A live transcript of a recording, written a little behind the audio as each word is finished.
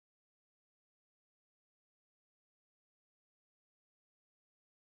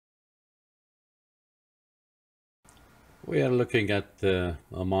We are looking at a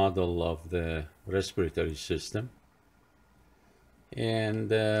model of the respiratory system, and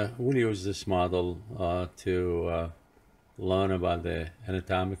we'll use this model to learn about the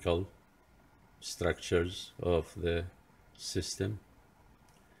anatomical structures of the system.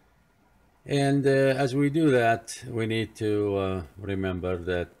 And as we do that, we need to remember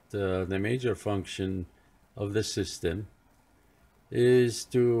that the major function of the system is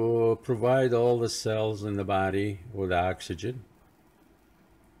to provide all the cells in the body with oxygen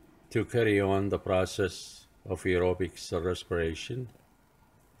to carry on the process of aerobic cell respiration.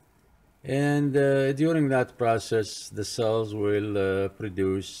 And during that process, the cells will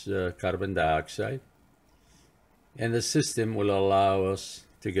produce carbon dioxide, and the system will allow us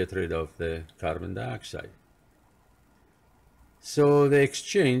to get rid of the carbon dioxide. So the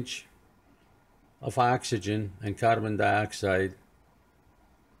exchange of oxygen and carbon dioxide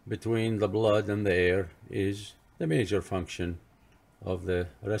between the blood and the air is the major function of the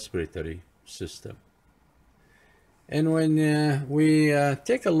respiratory system. And when we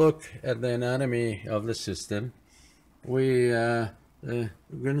take a look at the anatomy of the system, we're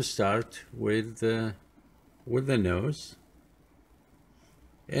going to start with the nose.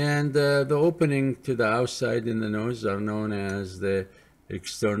 And the opening to the outside in the nose are known as the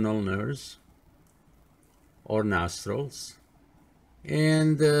external nares or nostrils.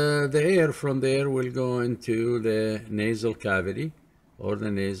 And the air from there will go into the nasal cavity or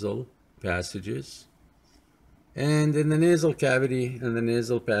the nasal passages. And in the nasal cavity and the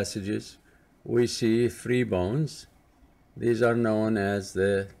nasal passages, we see three bones. These are known as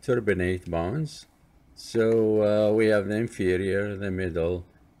the turbinate bones. So we have the inferior, the middle,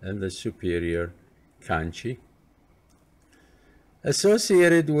 and the superior conchae.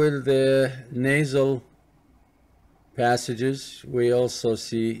 Associated with the nasal passages, we also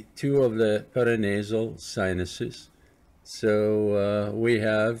see two of the paranasal sinuses. So we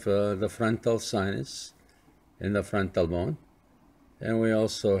have the frontal sinus in the frontal bone, and we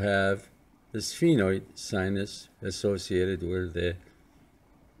also have the sphenoid sinus associated with the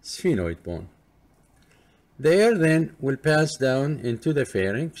sphenoid bone. The air then will pass down into the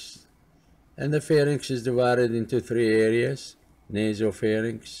pharynx, and the pharynx is divided into three areas: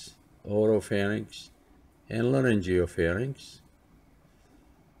 nasopharynx, oropharynx, and laryngopharynx.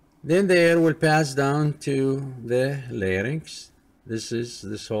 Then the air will pass down to the larynx.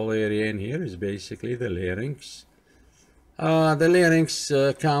 This whole area in here is basically the larynx. The larynx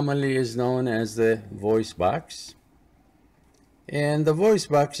commonly is known as the voice box. And the voice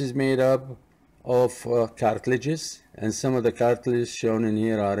box is made up of cartilages, and some of the cartilages shown in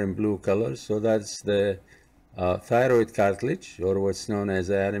here are in blue color. So that's the thyroid cartilage, or what's known as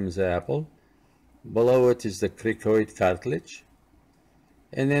Adam's apple. Below it is the cricoid cartilage.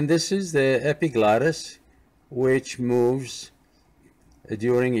 And then this is the epiglottis, which moves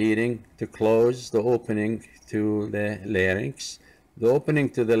during eating to close the opening to the larynx. The opening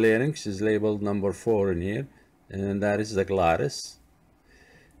to the larynx is labeled number 4 in here, and that is the glottis.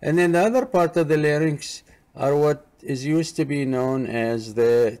 And then the other part of the larynx are what is used to be known as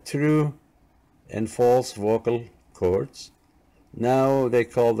the true and false vocal cords. Now they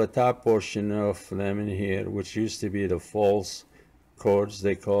call the top portion of them in here, which used to be the false cords,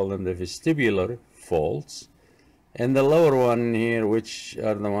 they call them the vestibular folds. And the lower one here, which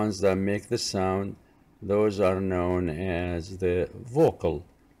are the ones that make the sound, those are known as the vocal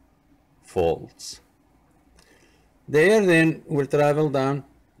folds. The air then will travel down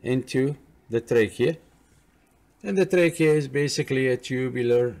into the trachea. And the trachea is basically a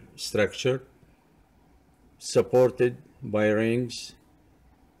tubular structure supported by rings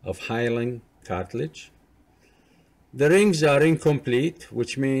of hyaline cartilage. The rings are incomplete,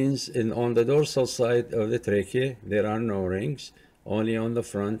 which means on the dorsal side of the trachea, there are no rings, only on the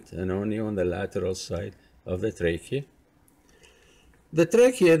front and only on the lateral side of the trachea. The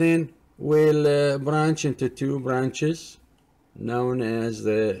trachea then will branch into two branches known as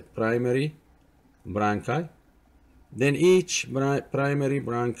the primary bronchi. Then each primary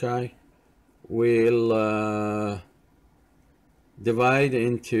bronchi will divide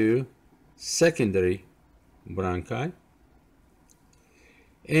into secondary bronchi,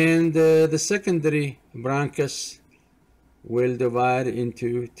 and the secondary bronchus will divide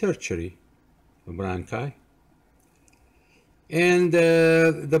into tertiary bronchi, and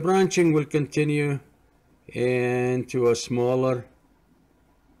the branching will continue into a smaller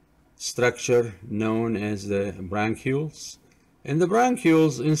structure known as the bronchioles. And the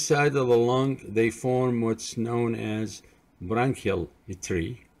bronchioles inside of the lung, they form what's known as bronchial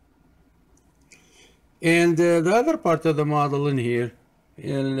tree. And the other part of the model in here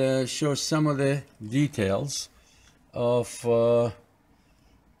will show some of the details of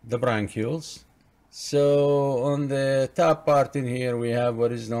the bronchioles. So on the top part in here, we have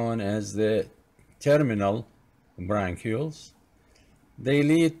what is known as the terminal bronchioles. They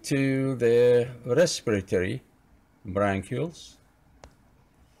lead to the respiratory bronchioles.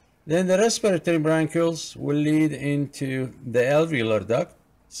 Then the respiratory bronchioles will lead into the alveolar duct.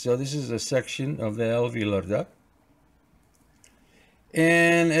 So this is a section of the alveolar duct.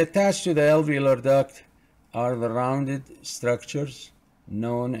 And attached to the alveolar duct are the rounded structures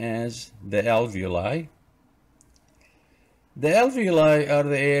known as the alveoli. The alveoli are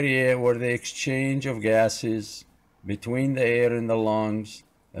the area where the exchange of gases between the air in the lungs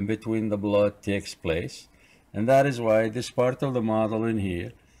and between the blood takes place. And that is why this part of the model in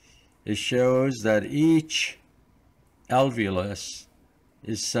here, it shows that each alveolus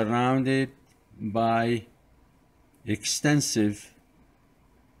is surrounded by extensive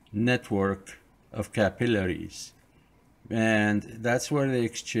network of capillaries, and that's where the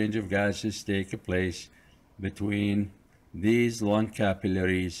exchange of gases take place between these lung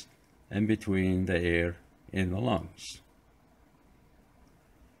capillaries and between the air in the lungs.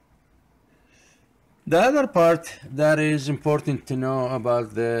 The other part that is important to know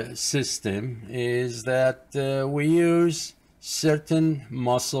about the system is that we use certain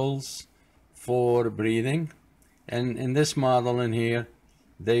muscles for breathing, and in this model in here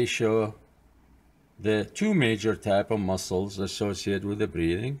they show the two major type of muscles associated with the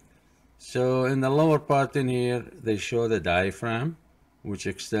breathing. So in the lower part in here they show the diaphragm, which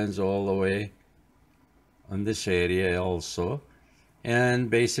extends all the way on this area also, and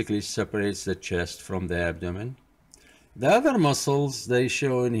basically separates the chest from the abdomen. The other muscles they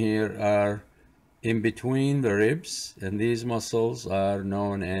show in here are in between the ribs, and these muscles are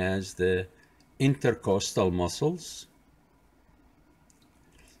known as the intercostal muscles.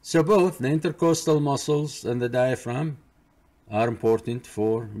 So both the intercostal muscles and the diaphragm are important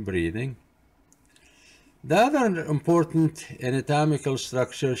for breathing. The other important anatomical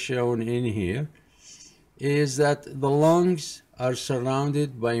structure shown in here is that the lungs are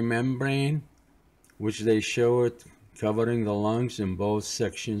surrounded by membrane, which they show it covering the lungs in both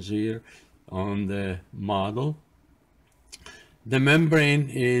sections here on the model. The membrane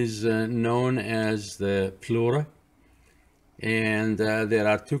is known as the pleura, and there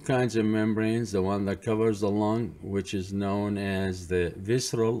are two kinds of membranes. The one that covers the lung, which is known as the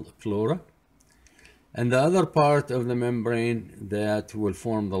visceral pleura, and the other part of the membrane that will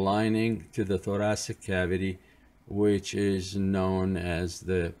form the lining to the thoracic cavity, which is known as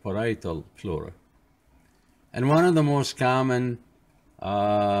the parietal pleura. And one of the most common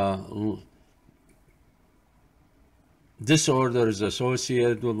disorders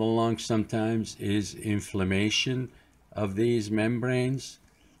associated with the lungs sometimes is inflammation of these membranes,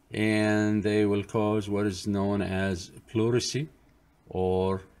 and they will cause what is known as pleurisy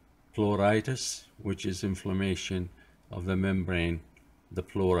or pleuritis, which is inflammation of the membrane, the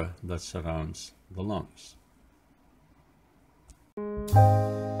pleura that surrounds the lungs.